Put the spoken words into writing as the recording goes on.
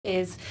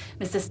is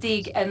Mr.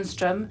 Stig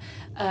Enström,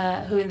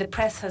 who in the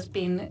press has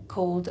been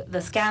called the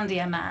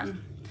Scandia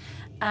man.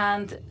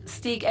 And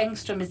Stig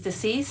Engström is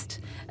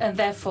deceased, and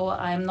therefore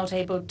I am not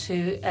able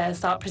to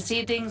start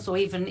proceedings or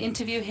even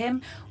interview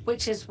him,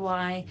 which is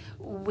why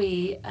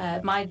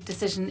my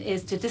decision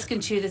is to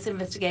discontinue this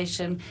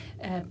investigation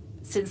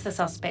since the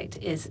suspect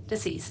is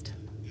deceased.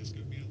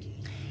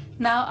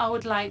 Now I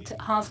would like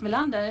Hans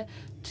Melander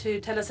to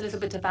tell us a little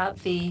bit about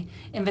the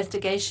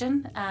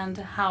investigation and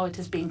how it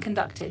is being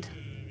conducted.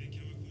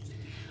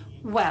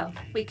 Well,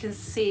 we can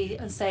see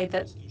and say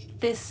that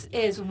this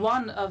is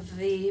one of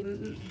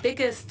the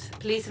biggest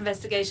police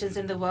investigations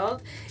in the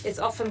world. It's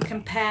often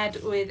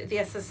compared with the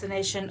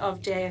assassination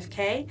of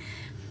JFK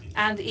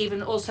and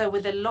even also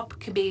with the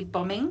Lockerbie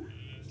bombing.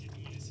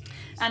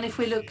 And if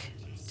we look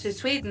to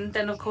Sweden,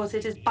 then of course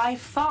it is by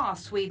far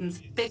Sweden's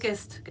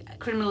biggest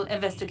criminal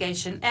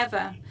investigation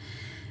ever.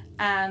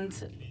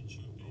 And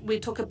we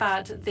talk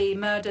about the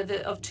murder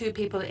of two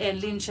people in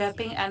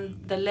Linköping,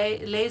 and the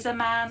Laser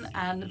Man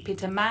and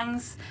Peter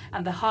Mangs,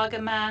 and the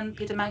Hager Man,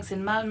 Peter Mangs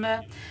in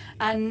Malmö.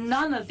 And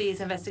none of these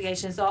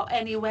investigations are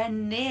anywhere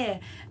near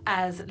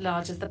as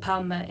large as the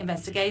Palme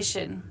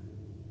investigation.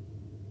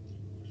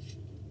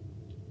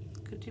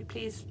 Could you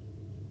please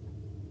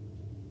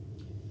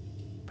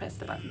press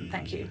the button?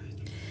 Thank you.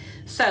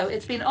 So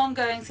it's been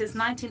ongoing since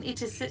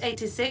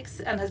 1986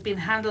 and has been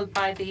handled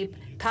by the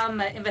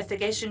Palme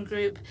Investigation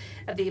Group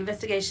at the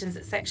Investigations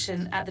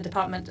section at the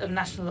Department of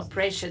National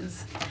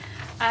Operations.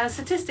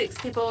 Statistics,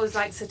 people always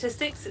like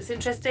statistics. It's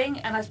interesting,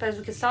 and I suppose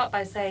we could start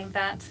by saying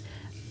that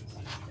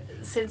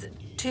since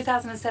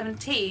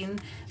 2017,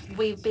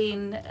 we've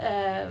been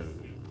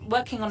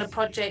working on a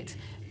project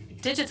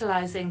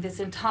digitalizing this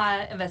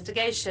entire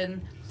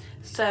investigation.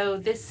 So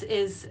this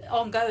is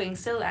ongoing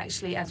still,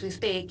 actually, as we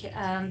speak,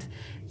 and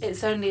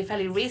it's only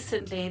fairly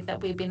recently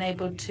that we've been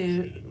able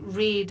to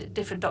read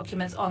different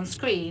documents on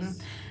screen.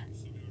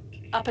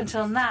 Up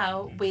until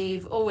now,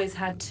 we've always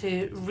had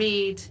to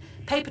read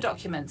paper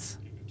documents.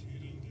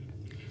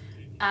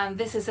 And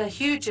this is a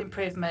huge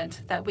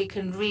improvement that we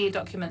can read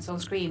documents on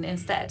screen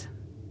instead.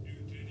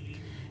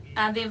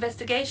 And the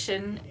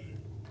investigation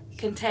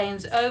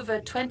contains over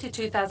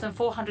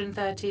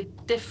 22,430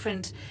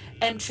 different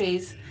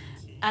entries.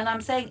 And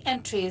I'm saying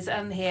entries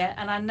in here,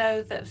 and I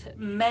know that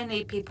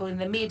many people in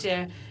the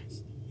media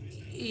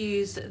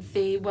use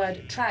the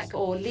word track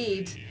or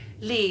lead.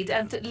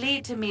 And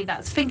lead to me,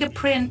 that's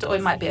fingerprint, or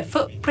it might be a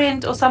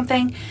footprint or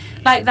something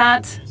like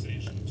that.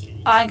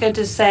 I'm going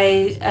to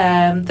say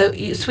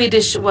the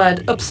Swedish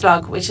word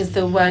uppslag, which is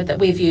the word that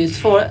we've used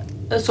for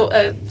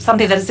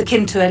something that is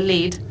akin to a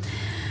lead.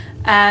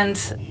 And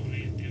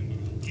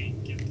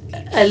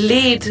a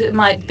lead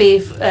might be,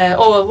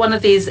 or one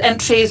of these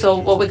entries, or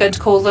what we're going to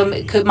call them,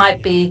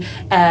 might be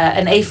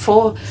an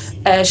A4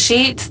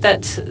 sheet,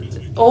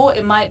 or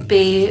it might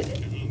be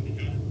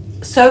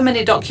so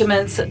many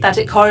documents that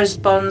it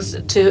corresponds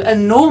to a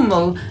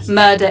normal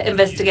murder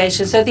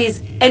investigation. So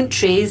these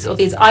entries or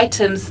these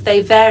items,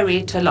 they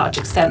vary to a large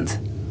extent.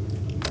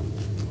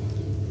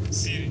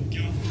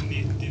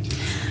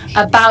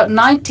 About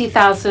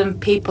 90,000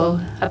 people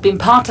have been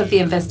part of the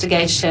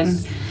investigation,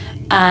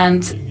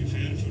 and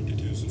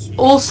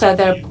also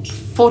there are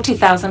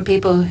 40,000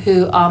 people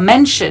who are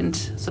mentioned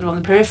sort of on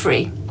the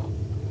periphery.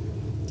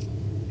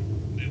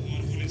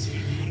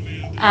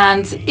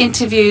 And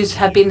interviews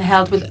have been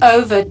held with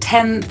over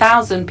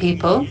 10,000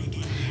 people,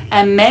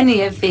 and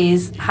many of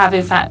these have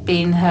in fact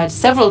been heard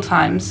several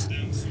times.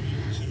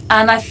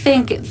 And I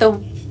think the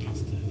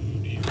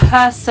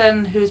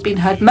person who's been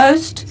heard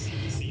most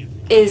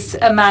is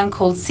a man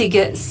called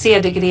Sigge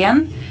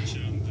Cedergren.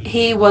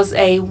 He was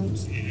a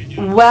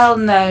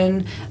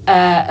well-known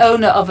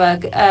owner of a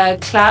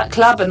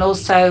club, and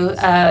also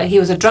he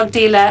was a drug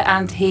dealer,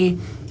 and he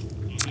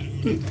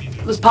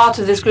was part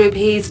of this group.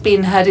 He's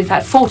been heard, in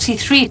fact,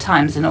 43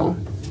 times in all.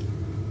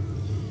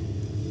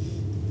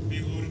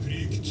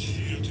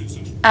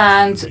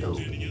 And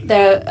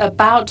there are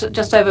about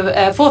just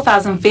over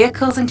 4,000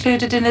 vehicles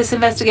included in this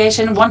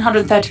investigation,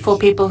 134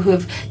 people who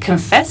have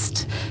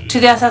confessed to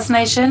the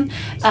assassination,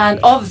 and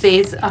of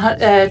these,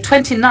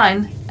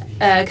 29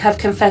 have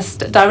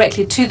confessed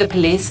directly to the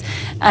police,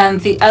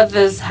 and the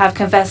others have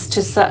confessed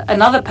to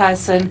another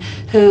person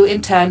who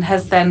in turn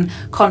has then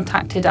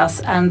contacted us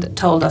and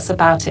told us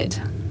about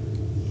it.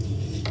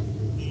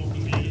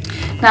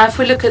 Now, if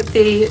we look at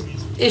the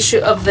issue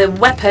of the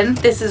weapon,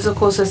 this is of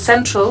course a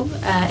central,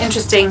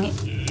 interesting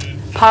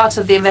part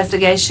of the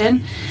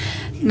investigation.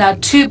 Now,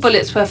 2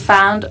 bullets were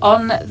found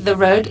on the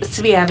road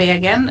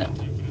Sveavägen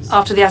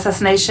after the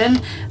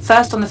assassination.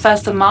 First on the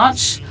 1st of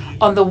March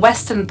on the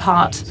western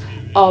part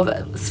of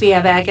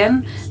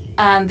Sveavägen,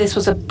 and this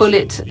was a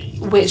bullet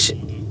which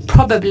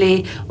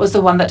probably was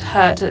the one that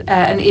hurt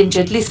and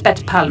injured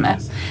Lisbeth Palme.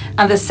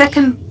 And the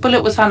second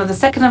bullet was found on the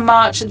 2nd of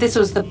March. This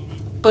was the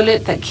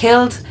bullet that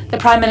killed the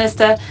Prime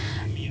Minister,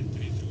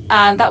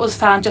 and that was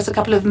found just a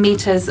couple of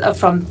meters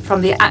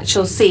from the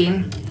actual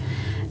scene.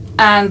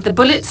 And the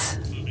bullets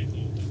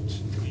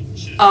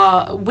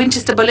are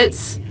Winchester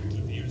bullets,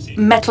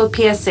 metal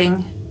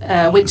piercing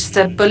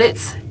Winchester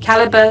bullets,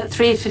 caliber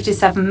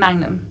 .357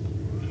 Magnum.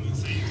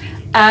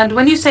 And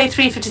when you say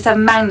 .357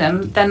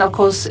 Magnum, then of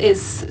course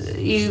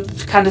you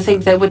kind of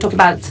think that we're talking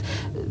about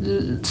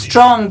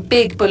strong,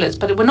 big bullets,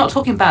 but we're not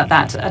talking about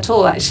that at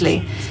all,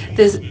 actually.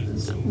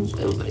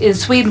 In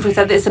Sweden, for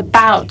example, it's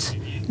about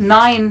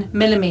 9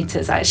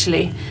 millimeters,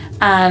 actually,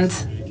 and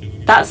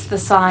that's the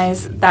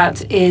size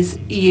that is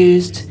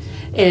used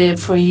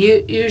for a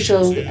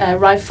usual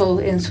rifle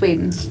in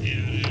Sweden.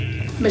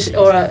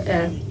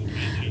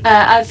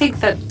 I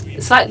think that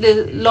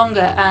slightly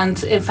longer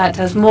and, in fact,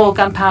 has more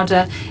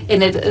gunpowder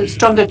in it,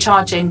 stronger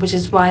charging, which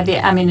is why the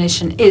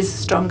ammunition is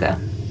stronger.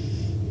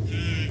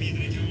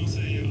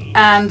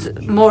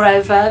 And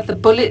moreover, the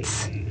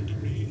bullets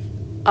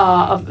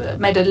are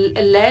made of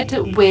lead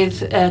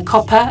with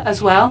copper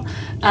as well.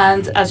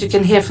 And as you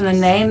can hear from the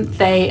name,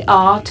 they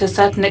are, to a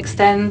certain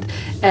extent,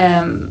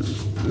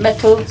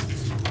 metal.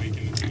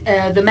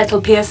 The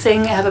metal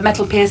piercing, have a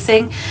metal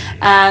piercing,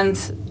 and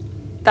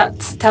that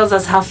tells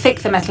us how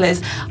thick the metal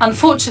is.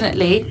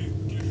 Unfortunately,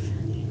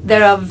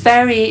 there are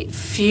very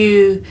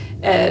few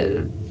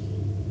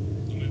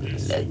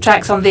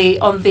tracks on the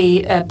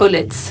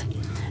bullets,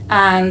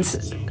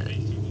 and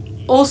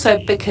also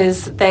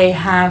because they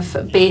have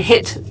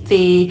hit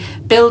the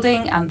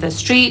building and the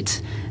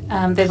street.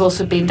 They've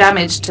also been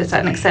damaged to a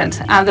certain extent.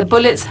 And the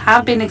bullets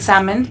have been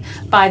examined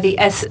by the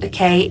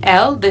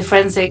SKL, the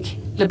forensic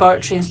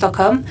laboratory in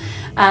Stockholm,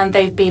 and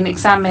they've been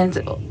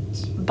examined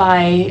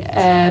by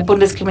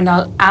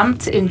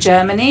Bundeskriminalamt in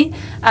Germany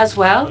as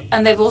well,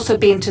 and they've also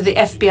been to the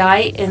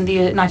FBI in the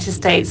United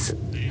States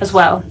as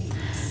well.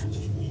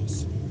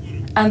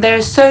 And there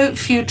are so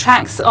few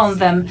tracks on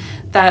them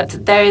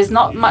that there is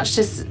not much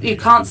you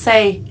can't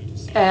say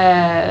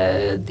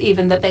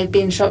even that they've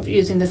been shot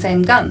using the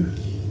same gun.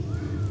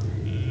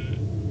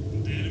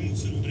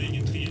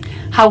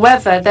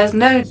 However, there's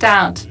no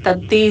doubt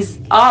that these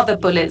are the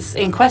bullets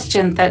in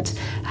question that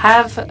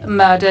have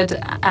murdered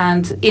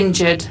and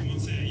injured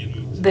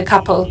the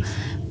couple,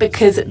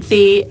 because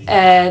the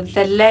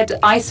lead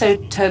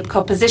isotope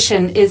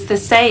composition is the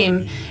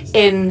same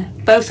in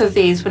both of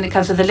these when it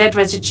comes to the lead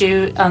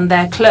residue on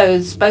their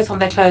clothes, both on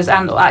their clothes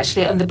and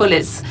actually on the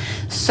bullets.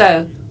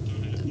 So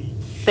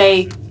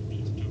they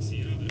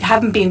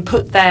haven't been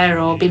put there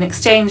or been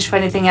exchanged for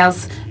anything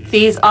else.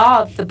 These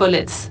are the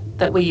bullets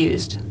that were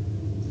used.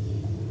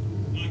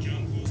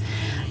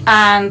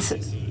 And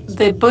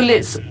the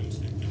bullets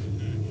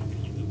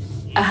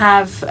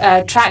have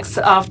tracks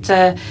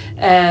after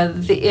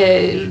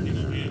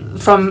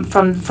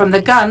from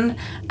the gun,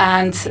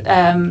 and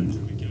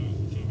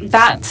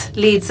that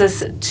leads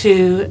us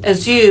to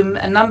assume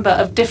a number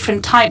of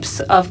different types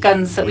of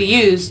guns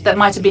that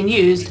might have been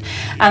used,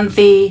 and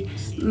the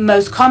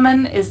most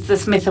common is the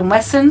Smith &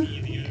 Wesson.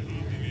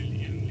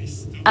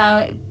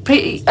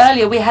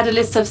 Earlier we had a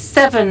list of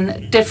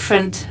 7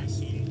 different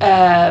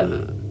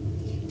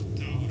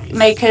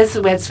makers.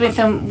 We had Smith &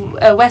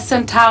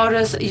 Wesson,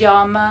 Taurus,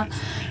 Yama,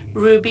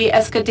 Ruby,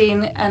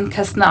 Escadine, and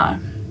Kasnar.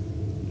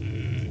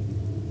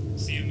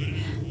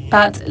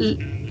 But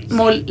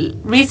more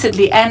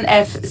recently,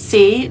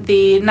 NFC,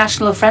 the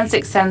National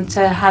Forensic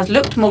Center, has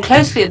looked more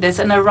closely at this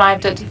and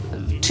arrived at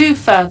 2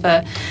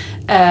 further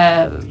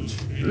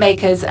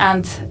makers,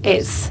 and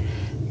it's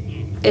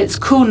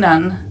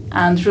Kunan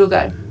and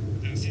Ruger.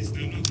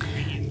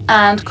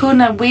 And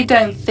Kunan, we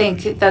don't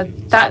think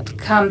that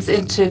comes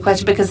into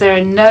question because there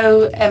are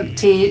no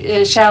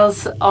empty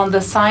shells on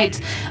the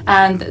site,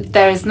 and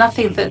there is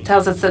nothing that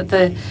tells us that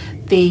the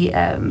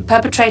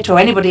perpetrator or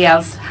anybody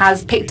else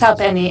has picked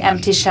up any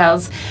empty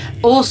shells.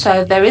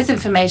 Also, there is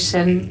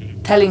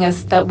information telling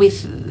us that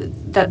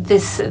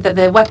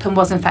the weapon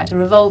was in fact a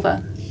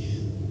revolver.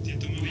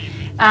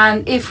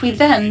 And if we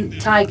then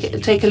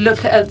take a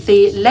look at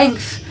the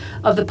length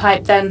of the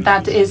pipe, then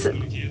that is,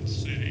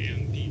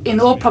 in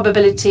all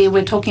probability,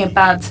 we're talking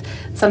about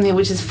something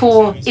which is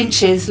 4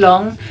 inches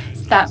long,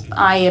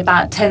 i.e.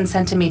 about 10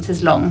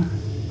 centimeters long.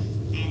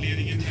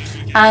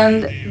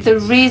 And the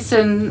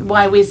reason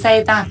why we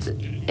say that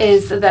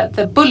is that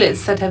the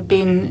bullets that have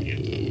been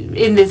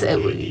in this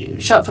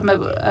shot from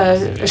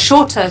a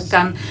shorter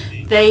gun,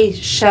 they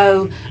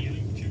show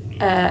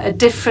there are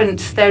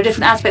different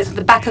aspects of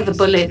the back of the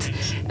bullet,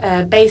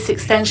 base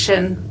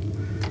extension.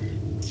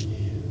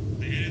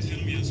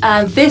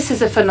 And this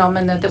is a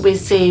phenomenon that we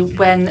see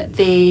when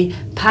the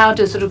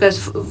powder sort of goes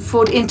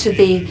forward into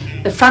the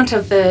front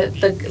of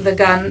the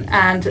gun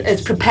and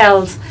is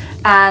propelled,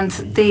 and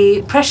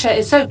the pressure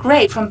is so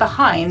great from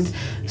behind,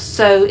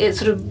 so it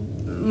sort of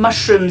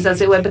mushrooms,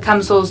 as it were,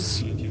 becomes all,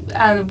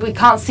 and we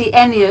can't see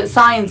any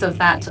signs of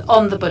that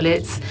on the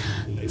bullets.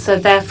 So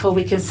therefore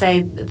we can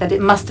say that it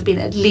must have been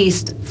at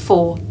least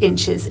 4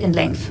 inches in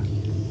length.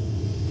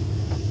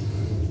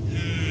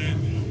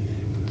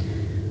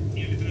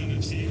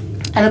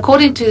 And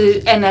according to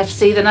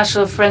NFC, the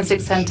National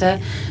Forensic Center,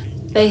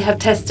 they have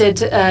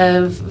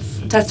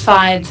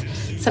testified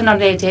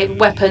 788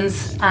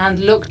 weapons and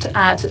looked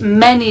at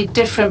many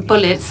different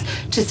bullets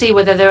to see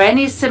whether there are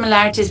any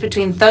similarities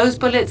between those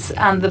bullets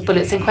and the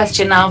bullets in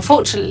question. Now,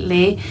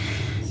 unfortunately,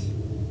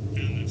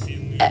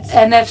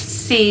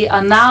 NFC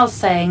are now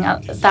saying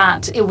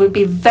that it would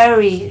be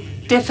very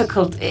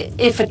difficult,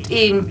 if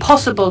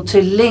impossible,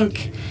 to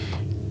link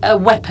a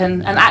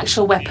weapon, an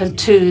actual weapon,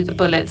 to the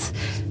bullets.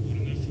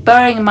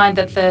 Bearing in mind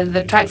that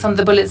the tracks on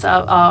the bullets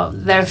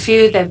they're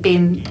few, they've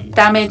been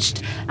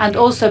damaged, and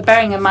also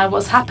bearing in mind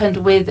what's happened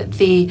with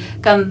the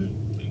gun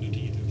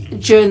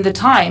during the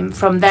time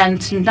from then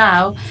to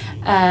now,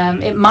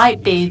 it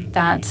might be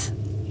that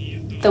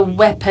the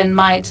weapon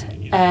might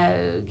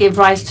give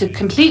rise to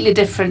completely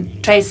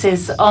different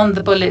traces on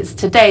the bullets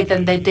today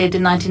than they did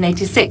in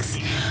 1986,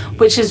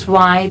 which is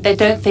why they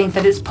don't think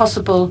that it's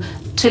possible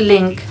to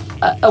link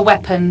a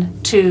weapon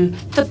to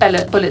the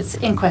bullets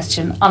in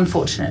question,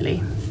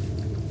 unfortunately.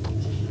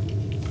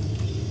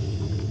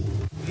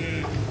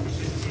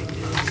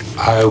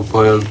 I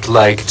would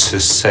like to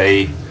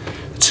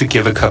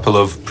give a couple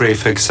of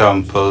brief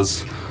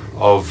examples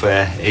of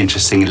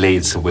interesting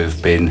leads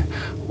we've been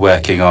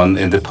working on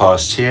in the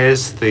past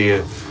years.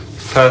 The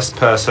first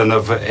person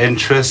of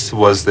interest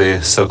was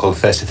the so-called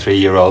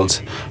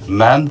 33-year-old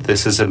man.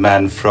 This is a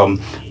man from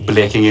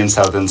Blekinge in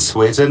southern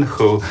Sweden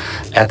who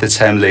at the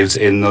time lived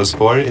in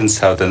Norsborg in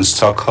southern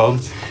Stockholm.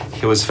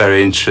 He was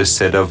very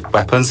interested of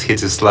weapons. He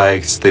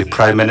disliked the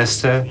prime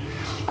minister.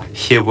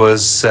 He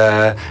was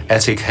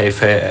at a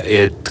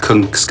cafe at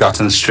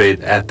Kungsgatan Street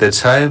at the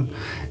time.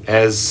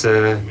 As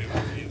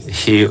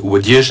he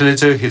would usually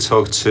do, he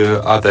talked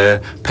to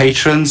other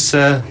patrons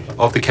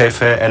of the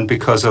cafe, and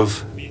because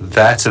of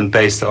that, and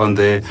based on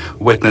the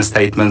witness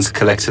statements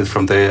collected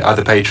from the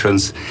other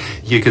patrons,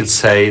 you could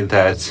say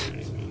that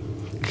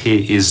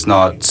he is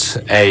not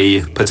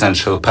a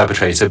potential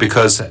perpetrator,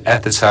 because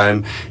at the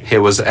time he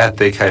was at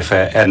the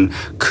cafe and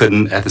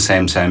couldn't at the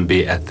same time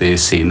be at the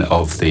scene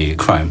of the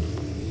crime.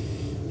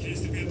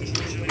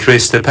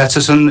 Christer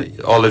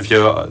Pettersson, all of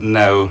you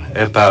know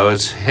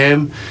about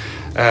him,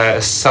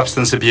 a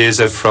substance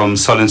abuser from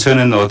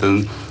Sollentuna in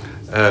northern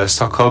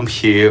Stockholm.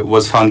 He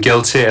was found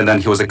guilty and then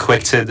he was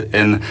acquitted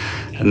in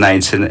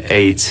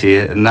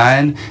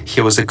 1989.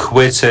 He was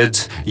acquitted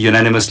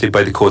unanimously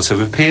by the Court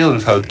of Appeal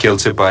and found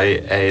guilty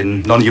by a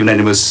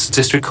non-unanimous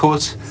district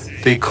court.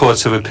 The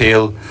Court of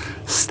Appeal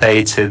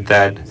stated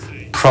that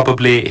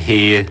probably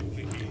he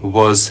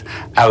was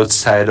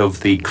outside of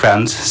the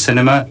Grand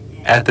Cinema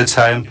at the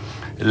time.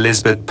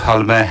 Olof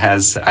Palme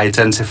has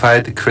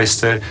identified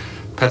Christer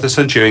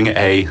Pettersson during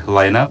a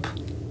lineup.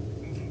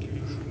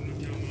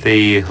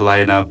 The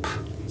lineup,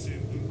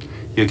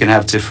 you can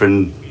have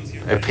different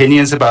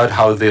opinions about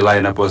how the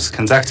lineup was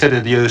conducted,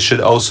 and you should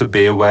also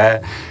be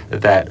aware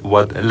that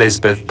what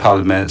Olof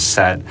Palme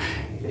said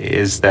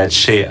is that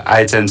she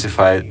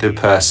identified the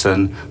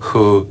person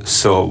who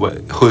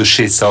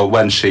she saw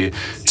when she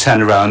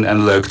turned around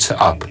and looked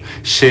up.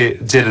 She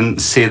didn't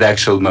see the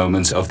actual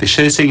moment of the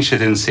shooting. She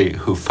didn't see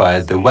who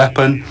fired the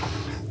weapon,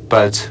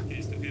 but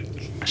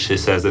she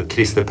says that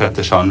Christer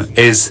Pettersson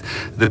is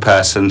the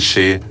person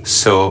she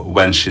saw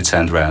when she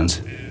turned around.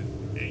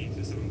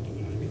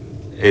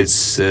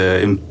 It's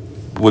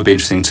would be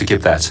interesting to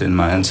keep that in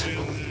mind.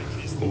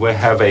 We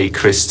have a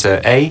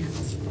Christer A.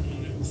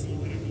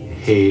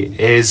 He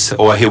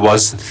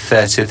was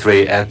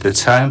 33 at the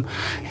time.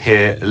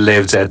 He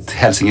lived at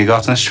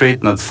Helsingegatan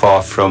Street, not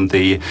far from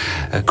the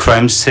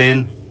crime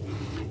scene.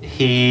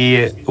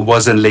 He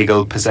was in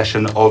legal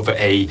possession of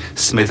a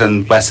Smith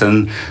 &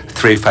 Wesson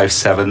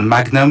 357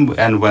 Magnum,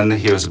 and when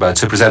he was about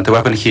to present the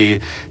weapon,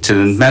 he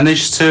didn't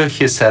manage to.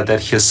 He said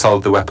that he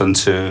sold the weapon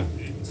to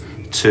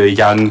a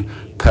young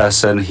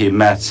person he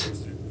met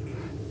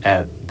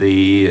at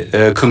the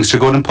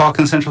Kungsträdgården Park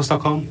in central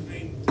Stockholm.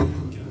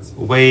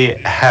 We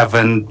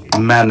haven't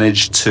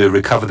managed to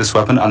recover this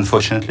weapon,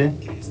 unfortunately.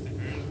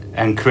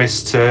 And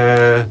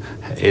Christer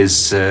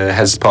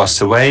has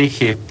passed away.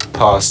 He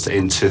passed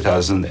in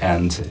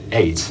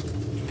 2008.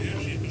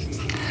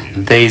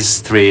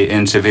 These three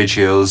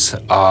individuals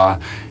are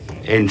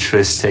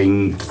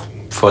interesting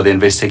for the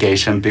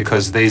investigation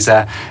because these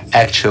are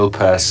actual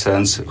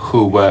persons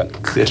who were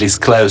at least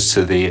close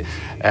to the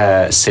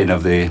scene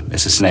of the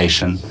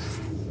assassination.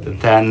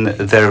 Then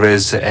there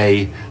is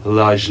a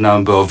large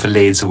number of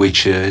leads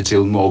which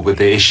deal more with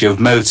the issue of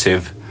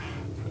motive.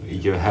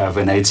 You have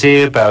an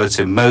idea about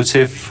a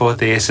motive for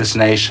the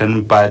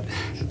assassination, but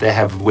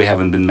we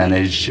haven't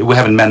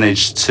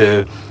managed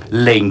to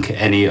link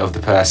any of the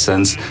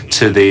persons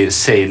to the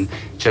scene.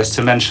 Just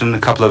to mention a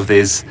couple of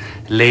these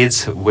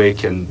leads, we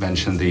can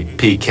mention the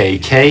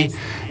PKK.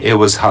 It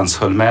was Hans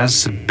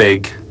Holmer's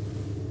big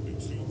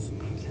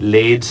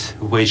lead,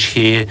 which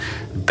he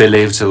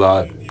believed a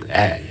lot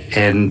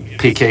in.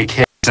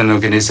 PKK is an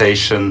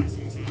organization.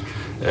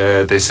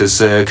 This is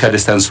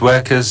Kurdistan's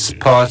Workers'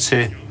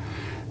 Party,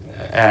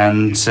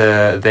 and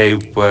they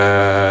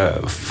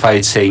were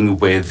fighting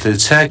with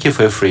Turkey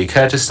for a free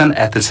Kurdistan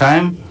at the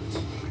time.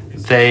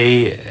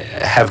 They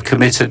have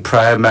committed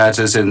prior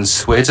murders in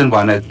Sweden,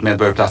 one at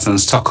Medborgarplatsen in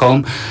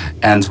Stockholm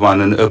and one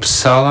in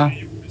Uppsala.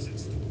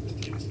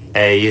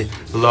 A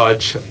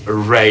large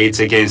raid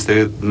against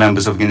the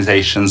members of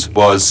organizations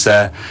was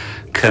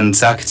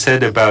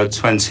conducted. About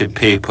 20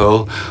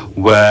 people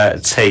were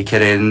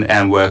taken in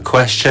and were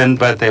questioned,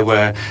 but they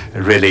were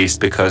released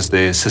because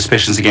the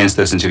suspicions against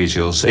those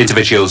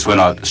individuals were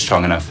not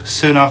strong enough.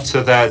 Soon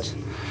after that,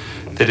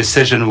 the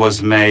decision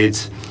was made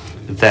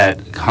that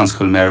Hans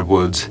Kulmer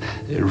would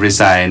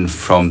resign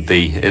from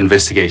the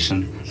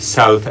investigation.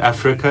 South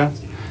Africa.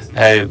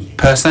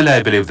 Personally,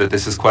 I believe that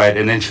this is quite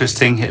an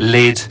interesting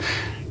lead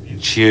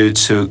due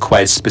to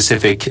quite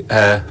specific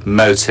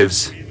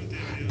motives.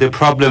 The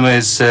problem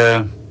is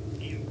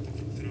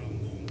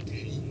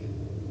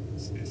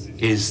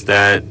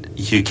that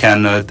you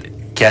cannot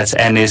get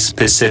any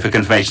specific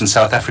information.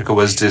 South Africa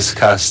was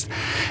discussed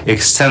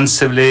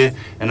extensively.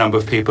 A number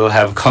of people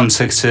have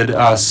contacted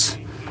us,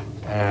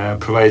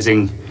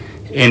 providing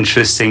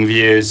interesting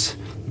views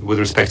with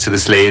respect to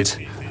this lead.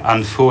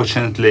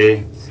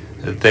 Unfortunately,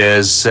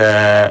 there's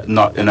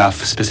not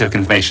enough specific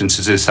information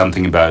to do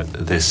something about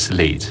this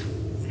lead.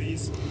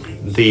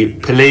 The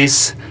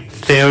police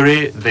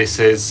theory, this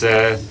is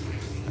a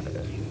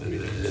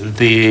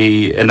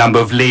number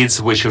of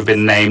leads which have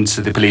been named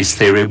to the police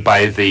theory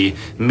by the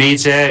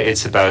media.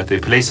 It's about the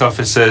police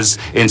officers,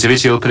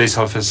 individual police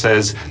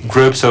officers,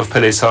 groups of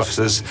police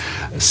officers,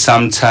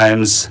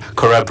 sometimes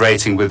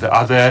corroborating with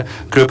other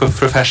group of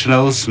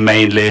professionals,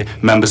 mainly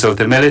members of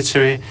the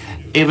military.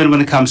 Even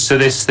when it comes to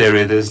this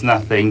theory, there's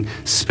nothing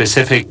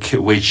specific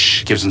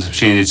which gives us an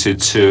opportunity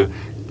to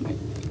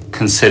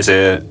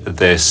consider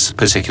this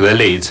particular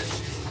lead.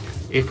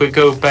 If we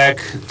go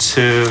back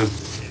to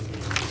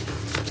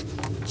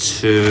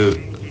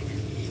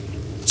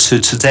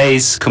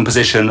today's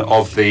composition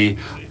of the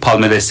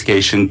Palme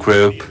investigation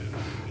group,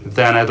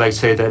 then I'd like to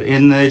say that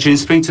in June,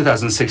 spring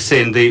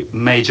 2016, the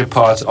major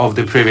part of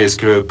the previous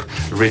group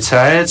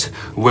retired.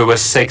 We were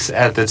 6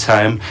 at the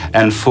time,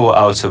 and 4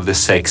 out of the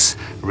 6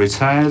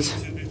 retired.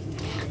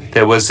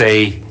 There was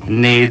a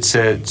need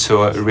to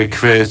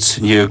recruit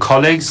new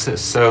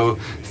colleagues, so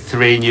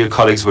 3 new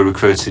colleagues were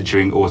recruited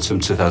during autumn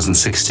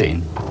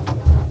 2016.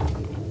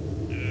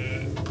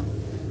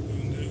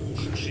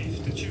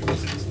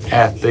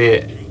 At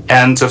the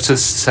end of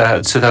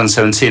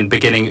 2017,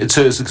 beginning of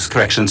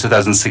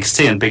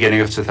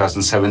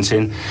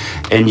 2017,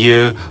 a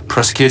new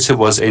prosecutor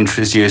was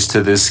introduced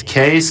to this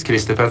case,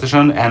 Christer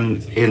Pettersson,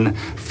 and in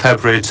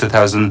February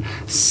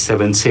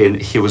 2017,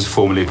 he was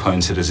formally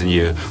appointed as a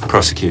new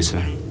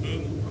prosecutor.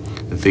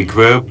 The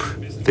group,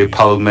 the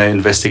Palme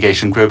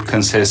investigation group,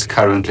 consists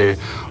currently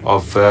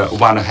of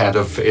 1 head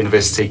of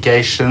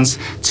investigations,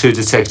 2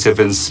 detective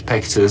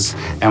inspectors,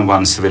 and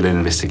 1 civilian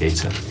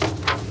investigator.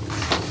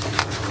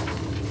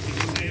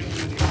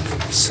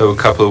 So a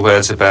couple of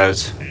words about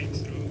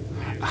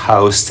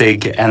how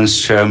Stig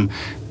Engström,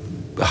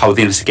 how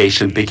the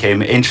investigation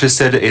became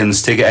interested in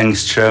Stig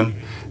Engström.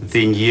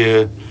 The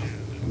new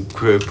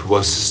group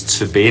was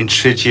to be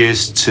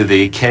introduced to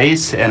the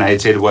case, and I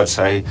did what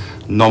I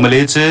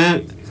normally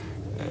do.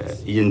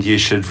 And you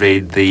should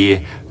read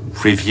the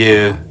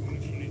review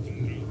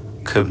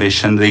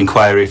commission, the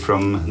inquiry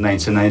from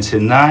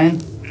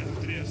 1999.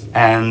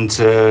 And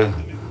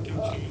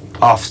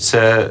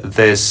after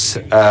this,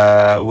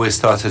 we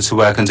started to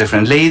work on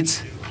different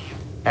leads,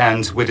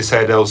 and we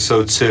decided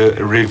also to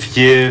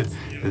review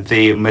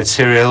the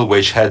material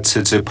which had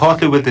to do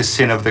partly with the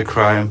scene of the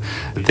crime,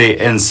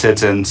 the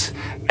incident,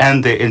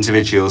 and the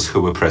individuals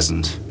who were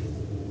present.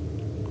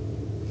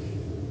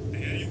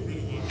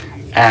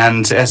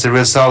 And as a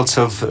result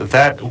of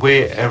that,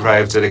 we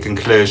arrived at a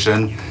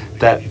conclusion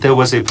that there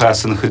was a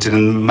person who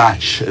didn't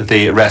match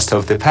the rest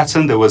of the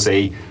pattern. There was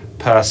a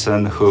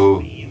person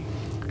who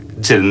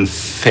didn't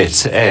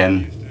fit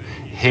in.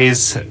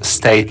 His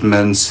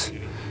statements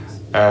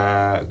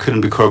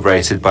couldn't be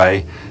corroborated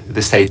by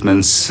the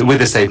statements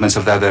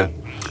of the other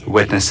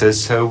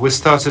witnesses. So we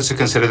started to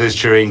consider this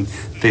during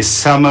the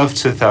summer of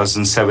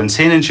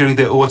 2017, and during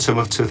the autumn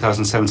of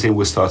 2017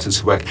 we started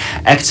to work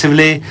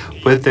actively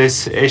with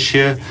this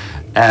issue.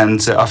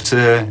 And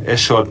after a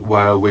short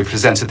while, we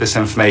presented this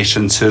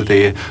information to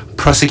the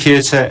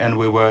prosecutor, and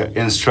we were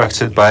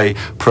instructed by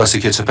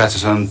Prosecutor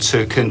Pettersson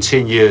to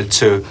continue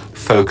to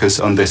focus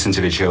on this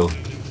individual.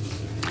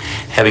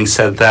 Having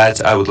said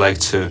that, I would like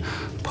to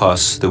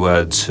pass the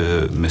word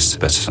to Mr.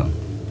 Pettersson.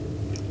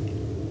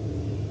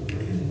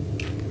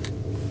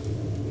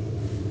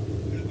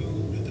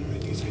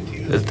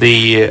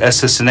 The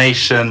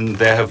assassination,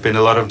 there have been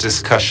a lot of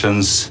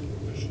discussions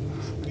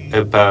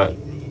about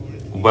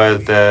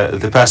whether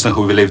the person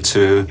who we believed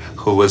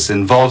who was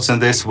involved in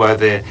this,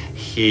 whether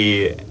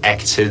he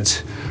acted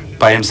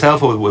by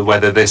himself or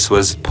whether this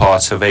was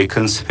part of a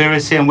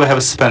conspiracy. And we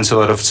have spent a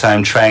lot of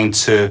time trying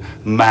to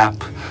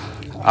map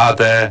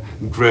other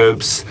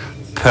groups,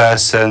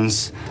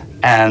 persons,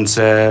 and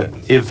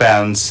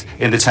events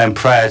in the time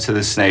prior to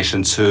this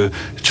nation, to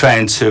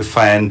trying to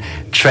find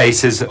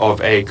traces of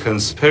a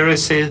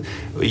conspiracy.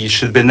 It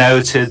should be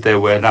noted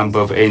there were a number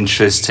of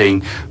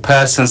interesting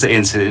persons,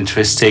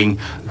 interesting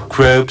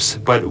groups,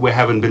 but we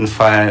haven't been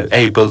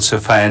able to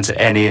find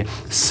any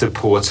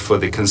support for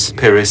the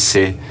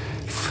conspiracy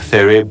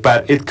theory.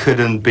 But it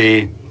couldn't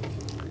be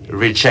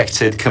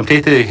rejected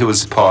completely. He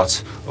was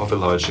part of a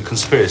larger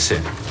conspiracy.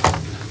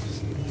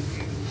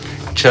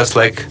 Just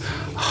like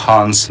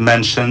Hans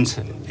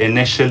mentioned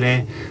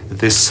initially,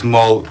 this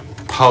small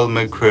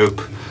Palme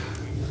group,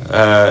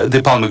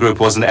 the Palme group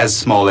wasn't as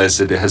small as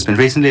it has been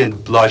recently. A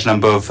large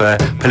number of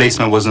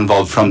policemen was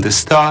involved from the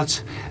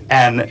start.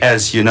 And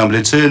as you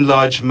normally do in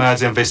large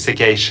murder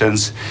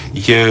investigations,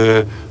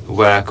 you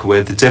work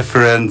with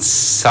different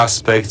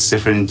suspects,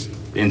 different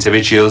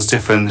individuals,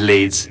 different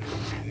leads,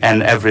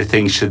 and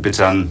everything should be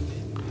done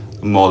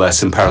more or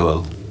less in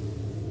parallel.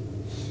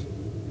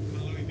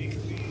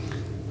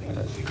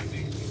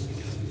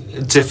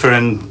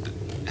 Different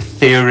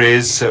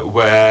theories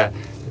were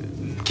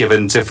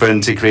given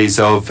different degrees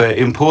of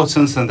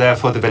importance, and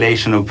therefore the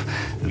evaluation of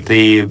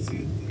the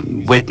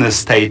witness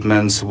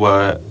statements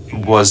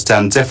was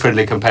done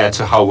differently compared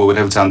to how we would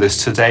have done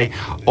this today,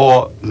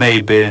 or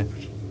maybe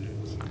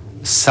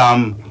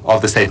some of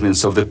the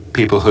statements of the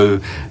people who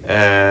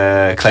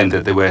claimed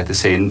that they were at the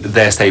scene,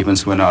 their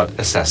statements were not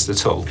assessed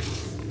at all.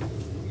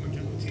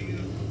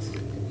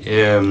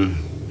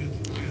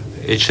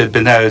 It should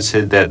be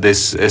noted that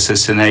this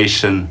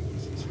assassination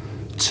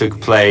took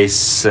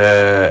place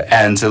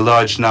and a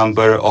large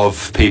number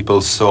of people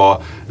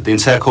saw the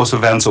entire course of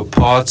events or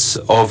parts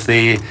of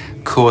the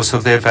course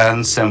of the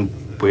events, and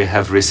we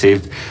have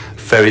received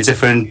very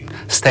different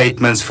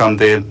statements from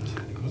the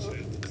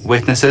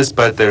witnesses,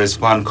 but there is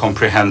one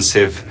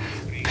comprehensive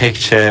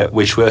picture,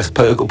 which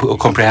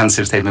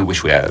comprehensive statement,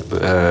 which we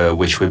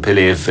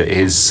believe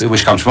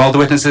which comes from all the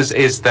witnesses,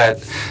 is that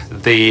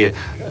the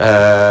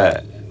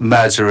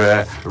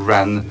murderer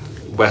ran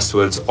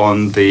westwards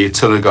on the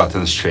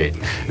Tunnelgatan Street.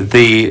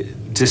 The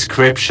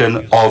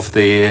description of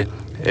the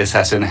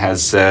assassin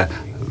has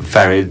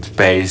varied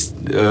based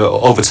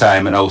over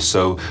time, and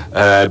also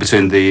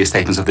between the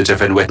statements of the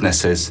different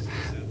witnesses.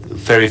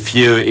 Very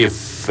few,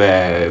 if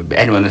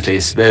anyone at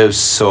least,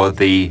 saw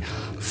the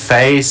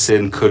face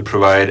and could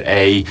provide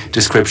a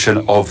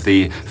description of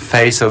the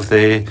face of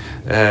the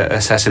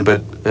assassin,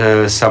 but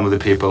some of the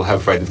people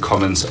have written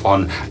comments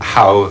on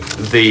how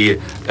the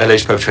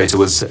alleged perpetrator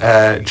was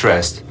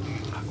dressed.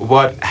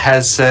 What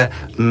has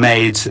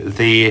made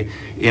the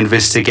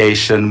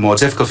investigation more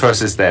difficult for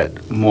us is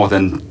that more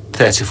than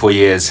 34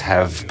 years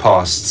have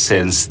passed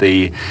since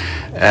the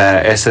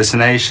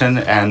assassination,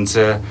 and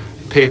a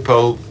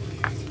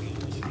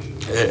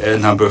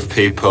number of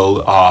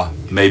people are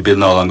maybe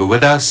no longer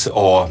with us,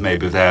 or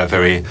maybe they're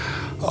very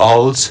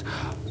old.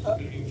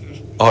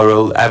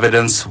 Oral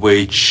evidence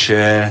which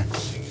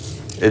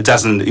it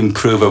doesn't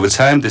improve over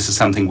time. This is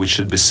something which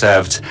should be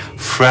served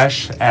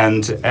fresh,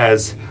 and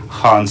as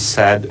Hans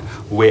said,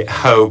 we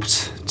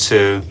hoped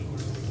to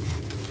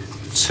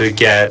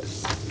get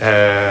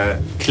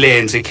clear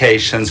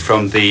indications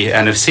from the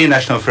NFC,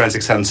 National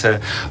Forensic Center,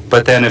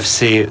 but the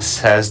NFC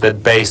says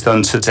that based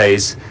on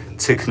today's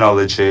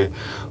technology,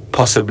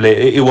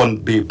 possibly it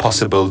won't be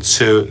possible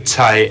to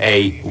tie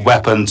a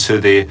weapon to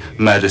the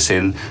murder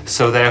scene.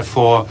 So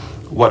therefore,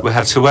 what we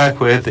have to work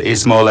with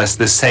is more or less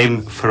the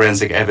same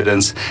forensic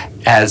evidence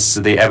as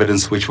the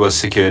evidence which was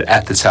secured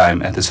at the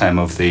time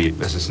of the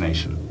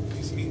assassination.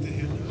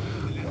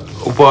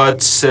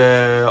 What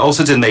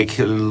also didn't make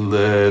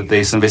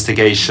this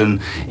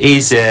investigation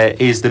easier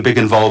is the big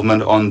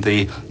involvement on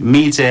the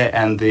media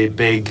and the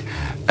big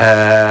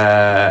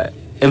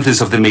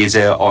influence of the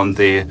media on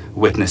the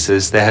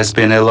witnesses. There has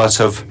been a lot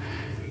of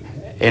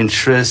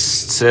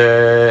interest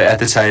at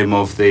the time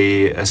of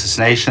the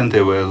assassination.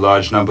 There were a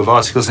large number of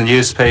articles in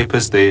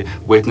newspapers. The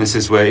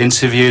witnesses were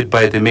interviewed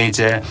by the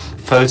media.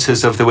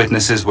 Photos of the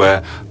witnesses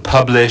were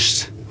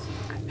published,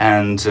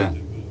 and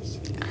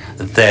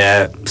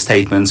their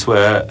statements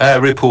were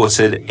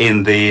reported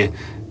in the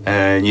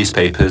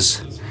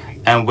newspapers.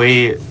 And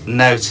we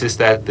noticed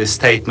that the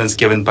statements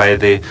given by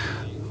the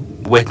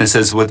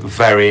witnesses would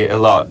vary a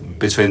lot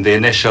between the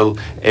initial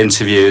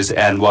interviews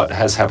and what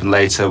has happened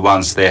later,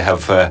 once they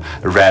have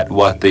read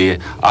what the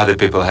other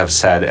people have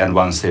said and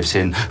once they've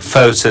seen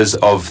photos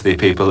of the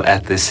people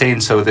at the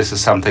scene. So this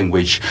is something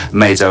which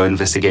made our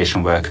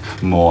investigation work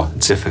more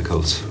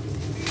difficult.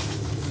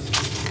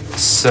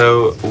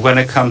 So when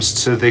it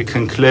comes to the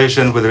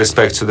conclusion with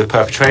respect to the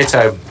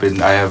perpetrator,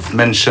 I have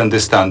mentioned the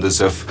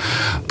standards of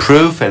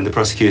proof, and the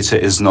prosecutor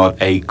is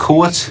not a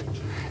court,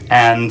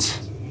 and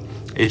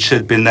it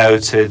should be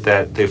noted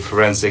that the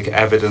forensic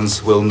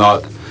evidence will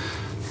not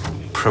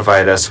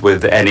provide us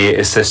with any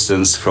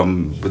assistance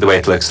from the way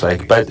it looks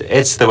like, but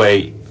it's the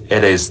way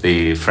it is.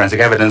 The forensic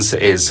evidence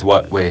is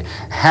what we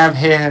have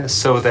here,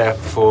 so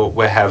therefore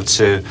we have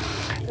to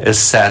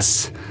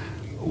assess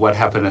what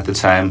happened at the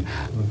time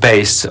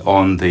based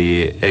on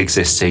the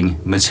existing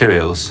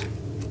materials.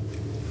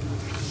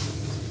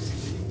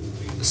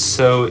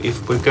 So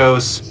if we go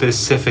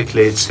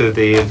specifically to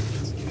the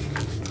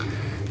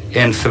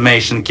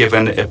information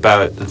given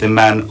about the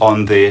man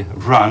on the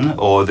run,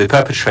 or the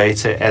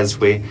perpetrator as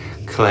we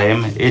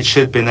claim, it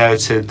should be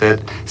noted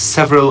that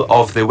several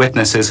of the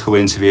witnesses who were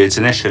interviewed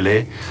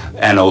initially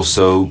and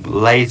also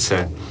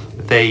later,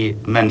 they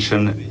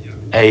mention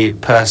a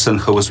person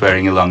who was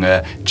wearing a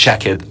longer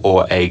jacket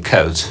or a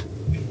coat.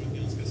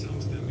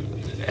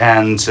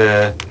 And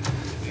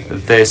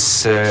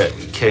this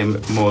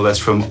came more or less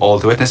from all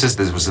the witnesses.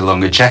 This was a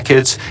longer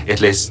jacket. At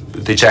least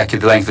the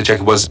length of the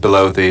jacket was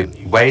below the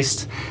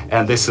waist.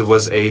 And this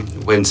was a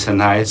winter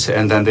night.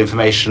 And then the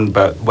information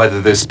about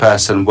whether this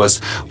person was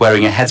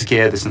wearing a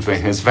headgear, this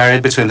information has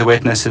varied between the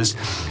witnesses.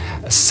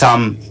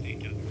 Some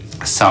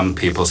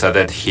people said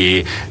that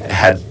he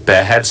had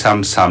bare head.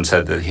 Some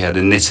said that he had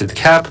a knitted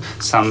cap.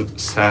 Some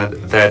said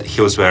that he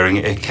was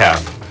wearing a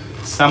cap.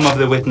 Some of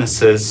the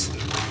witnesses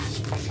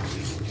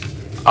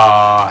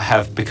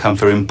have become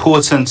very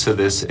important to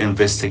this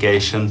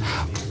investigation,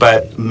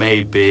 but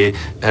maybe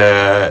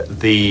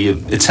the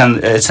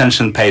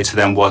attention paid to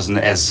them wasn't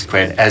as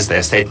great as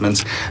their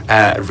statements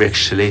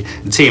actually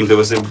deemed. There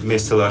was a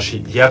Mr. Lars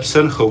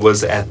Jeppsson who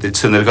was at the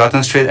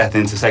Tunnelgatan Street, at the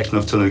intersection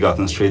of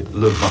Tunnelgatan Street,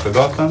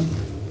 Luntmakargatan.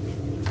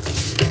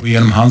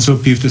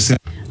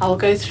 I'll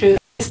go through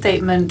his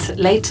statement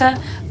later,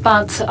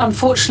 but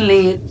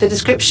unfortunately the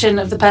description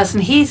of the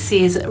person he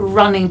sees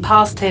running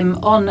past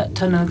him on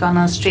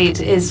Tunnelgatan Street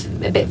is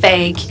a bit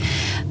vague.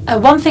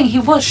 One thing he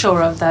was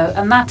sure of, though,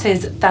 and that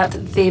is that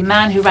the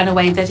man who ran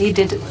away, that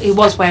he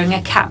was wearing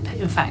a cap,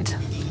 in fact.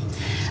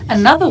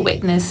 Another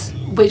witness,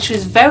 which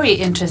was very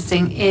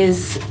interesting,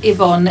 is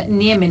Yvonne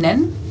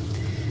Nieminen.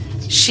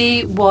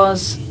 She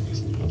was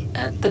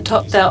at the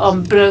top there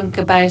on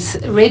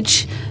Brunkebergs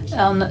Ridge,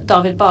 on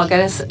David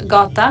Bagares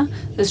Gata,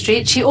 the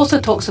street. She also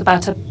talks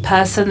about a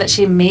person that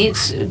she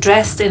meets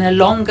dressed in a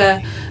longer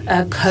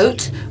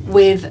coat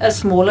with a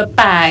smaller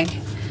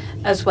bag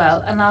as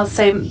well. And I'll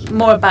say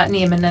more about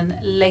Nieminen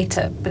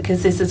later,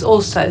 because this is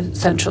also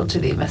central to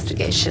the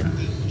investigation.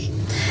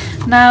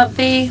 Now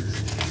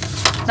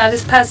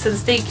this person,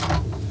 Stig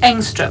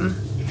Engström,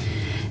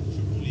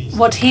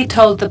 what he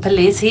told the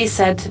police, he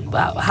said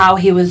how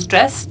he was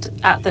dressed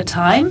at the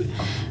time.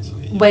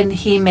 When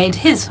he made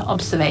his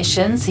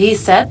observations, he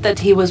said that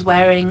he was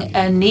wearing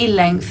a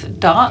knee-length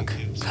dark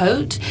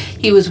coat,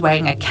 he was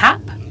wearing a cap,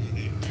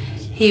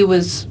 he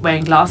was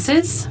wearing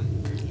glasses,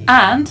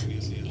 and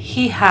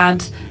he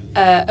had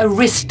a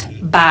wrist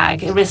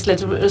bag,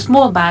 a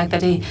small bag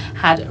that he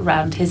had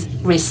around his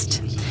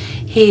wrist.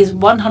 He's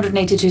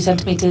 182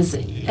 centimeters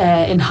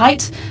in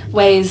height,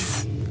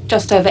 weighs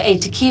just over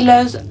 80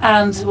 kilos,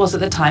 and was at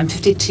the time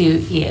 52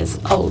 years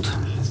old.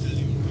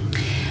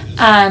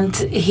 And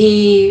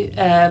he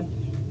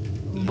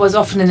was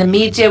often in the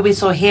media. We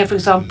saw here, for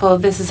example,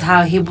 this is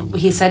how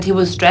he said he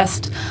was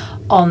dressed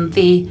on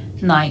the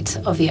night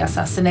of the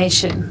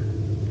assassination.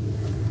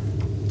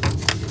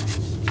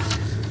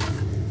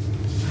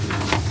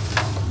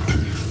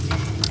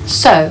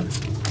 So,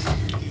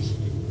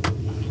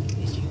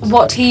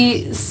 what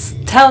he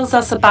tells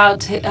us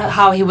about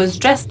how he was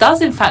dressed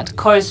does in fact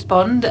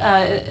correspond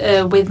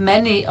with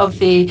many of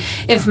the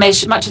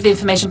information, much of the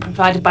information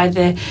provided by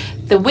the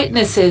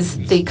witnesses,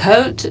 the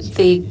coat,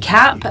 the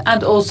cap,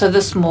 and also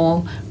the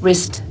small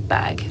wrist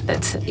bag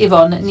that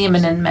Yvonne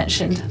Nieminen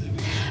mentioned.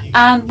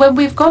 And when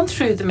we've gone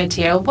through the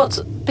material, what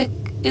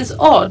is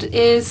odd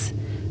is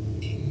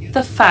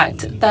the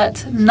fact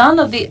that none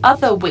of the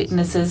other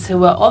witnesses who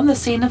were on the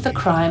scene of the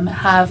crime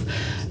have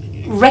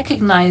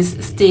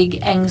recognized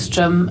Stig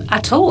Engström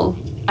at all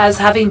as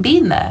having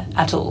been there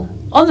at all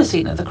on the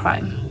scene of the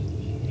crime.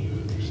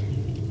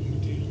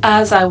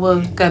 As I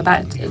will go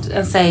back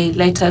and say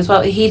later as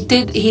well, he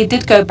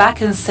did go back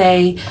and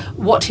say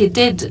what he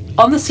did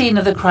on the scene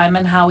of the crime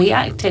and how he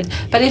acted.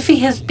 But if he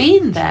has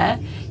been there,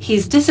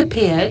 he's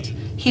disappeared.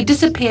 He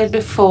disappeared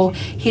before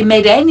he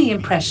made any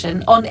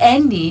impression on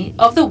any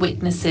of the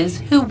witnesses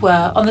who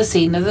were on the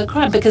scene of the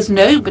crime, because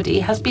nobody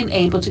has been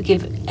able to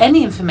give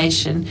any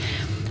information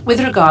with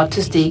regard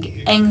to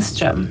Stig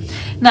Engström.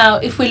 Now,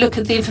 if we look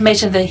at the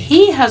information that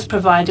he has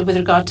provided with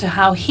regard to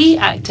how he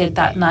acted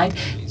that night,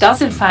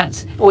 does in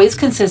fact, or is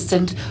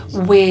consistent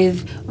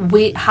with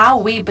how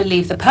we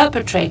believe the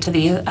perpetrator,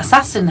 the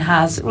assassin,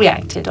 has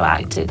reacted or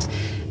acted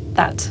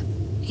that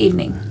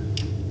evening.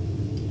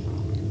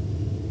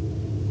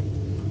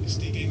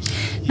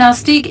 Now,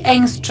 Stig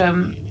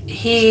Engström,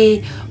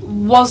 he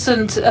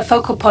wasn't a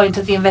focal point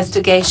of the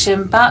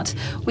investigation, but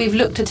we've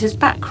looked at his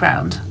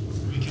background.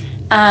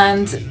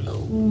 And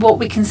what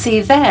we can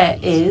see there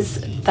is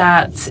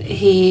that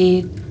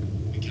he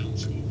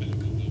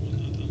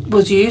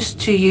was used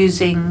to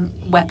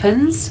using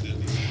weapons.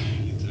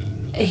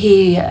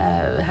 He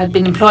had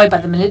been employed by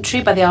the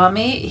military, by the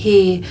army.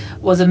 He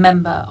was a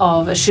member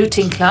of a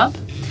shooting club.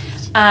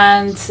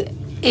 And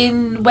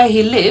in where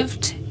he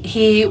lived,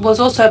 he was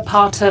also a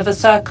part of a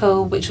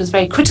circle which was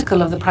very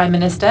critical of the Prime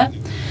Minister.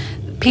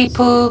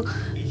 People,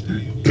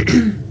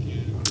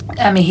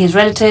 his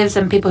relatives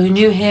and people who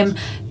knew him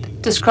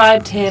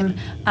described him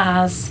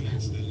as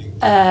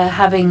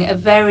having a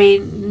very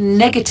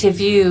negative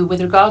view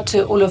with regard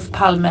to Olof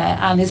Palme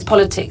and his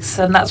politics,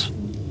 and that's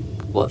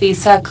what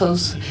these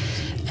circles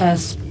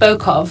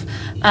spoke of.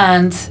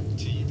 And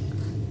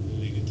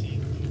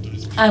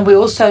we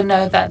also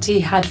know that he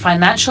had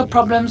financial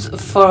problems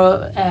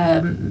for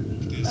a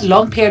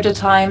long period of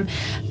time,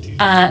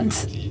 And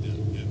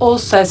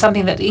also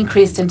something that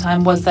increased in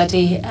time was that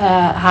he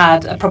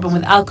had a problem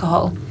with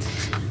alcohol.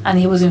 And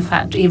he was, in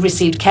fact, he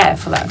received care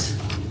for that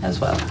as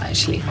well,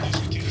 actually.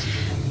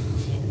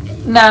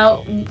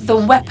 Now, the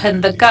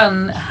weapon, the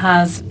gun,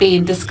 has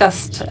been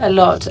discussed a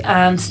lot.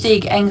 And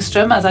Stig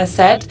Engström, as I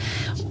said,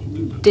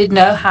 did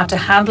know how to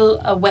handle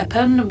a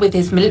weapon with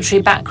his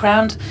military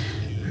background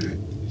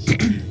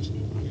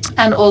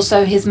and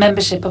also his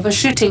membership of a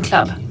shooting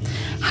club.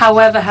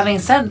 However, having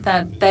said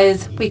that,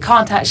 we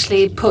can't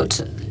actually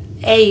put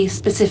a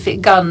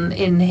specific gun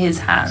in his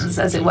hands,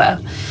 as it were.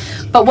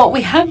 But what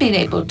we have been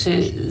able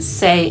to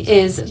say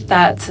is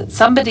that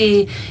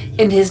somebody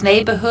in his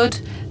neighborhood,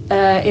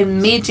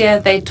 in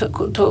media, they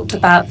talked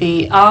about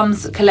the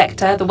arms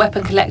collector, the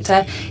weapon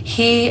collector.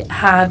 He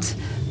had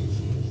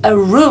a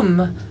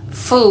room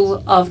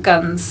full of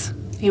guns.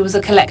 He was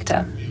a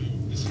collector.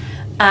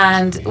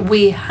 And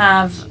we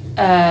have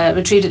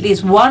retrieved at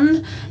least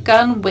one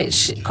gun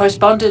which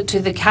corresponded to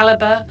the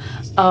caliber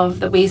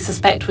that we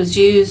suspect was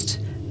used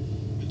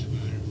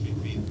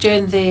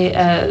during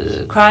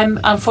the crime.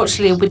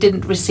 Unfortunately, we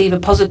didn't receive a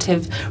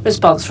positive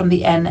response from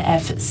the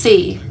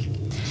NFC.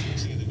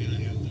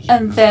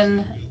 And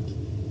then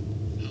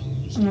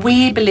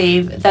we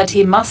believe that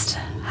he must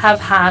have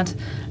had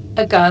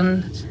a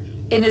gun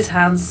in his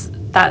hands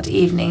that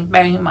evening,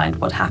 bearing in mind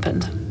what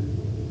happened.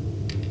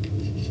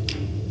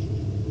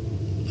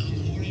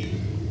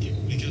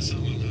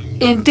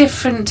 In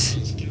different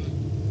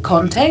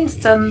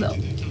contexts, and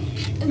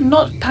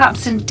not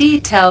perhaps in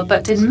detail,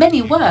 but in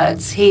many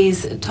words,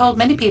 he's told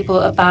many people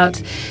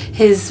about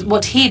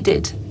what he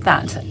did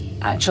that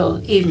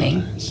actual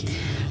evening.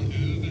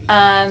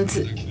 And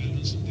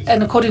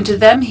according to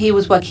them, he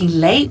was working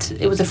late.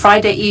 It was a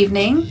Friday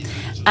evening,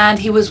 and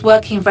he was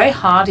working very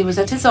hard. He was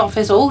at his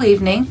office all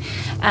evening,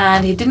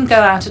 and he didn't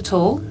go out at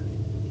all.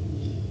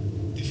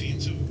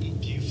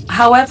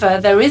 However,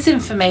 there is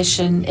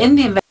information in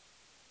the investigation.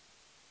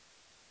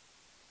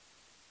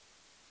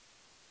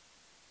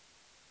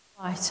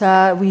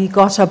 Right, we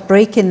got a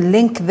break in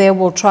link there.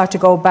 We'll try to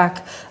go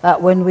back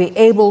when we're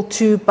able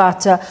to,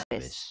 but...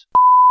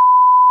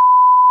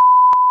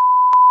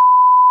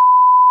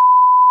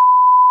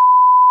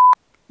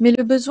 Mais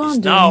le besoin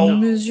de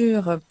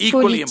mesures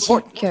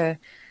politiques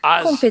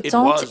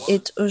compétentes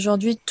est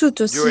aujourd'hui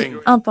tout aussi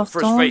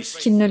important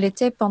qu'il ne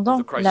l'était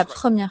pendant la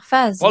première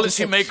phase de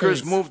cette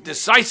crise.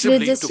 Les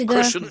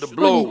décideurs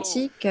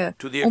politiques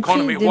ont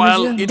pris des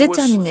mesures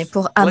déterminées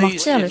pour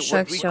amortir le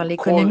choc sur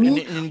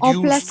l'économie en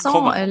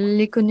plaçant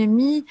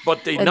l'économie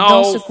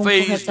dans ce qu'on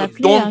pourrait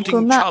appeler un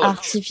coma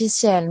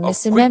artificiel. Mais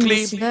ces mêmes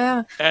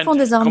décideurs font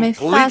désormais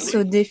face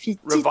au défi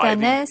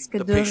titanesque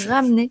de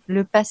ramener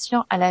le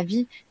patient à la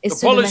vie, et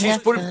ce de manière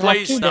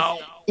rapide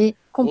et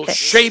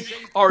complexe.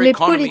 Les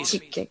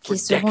politiques qui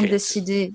seront décidées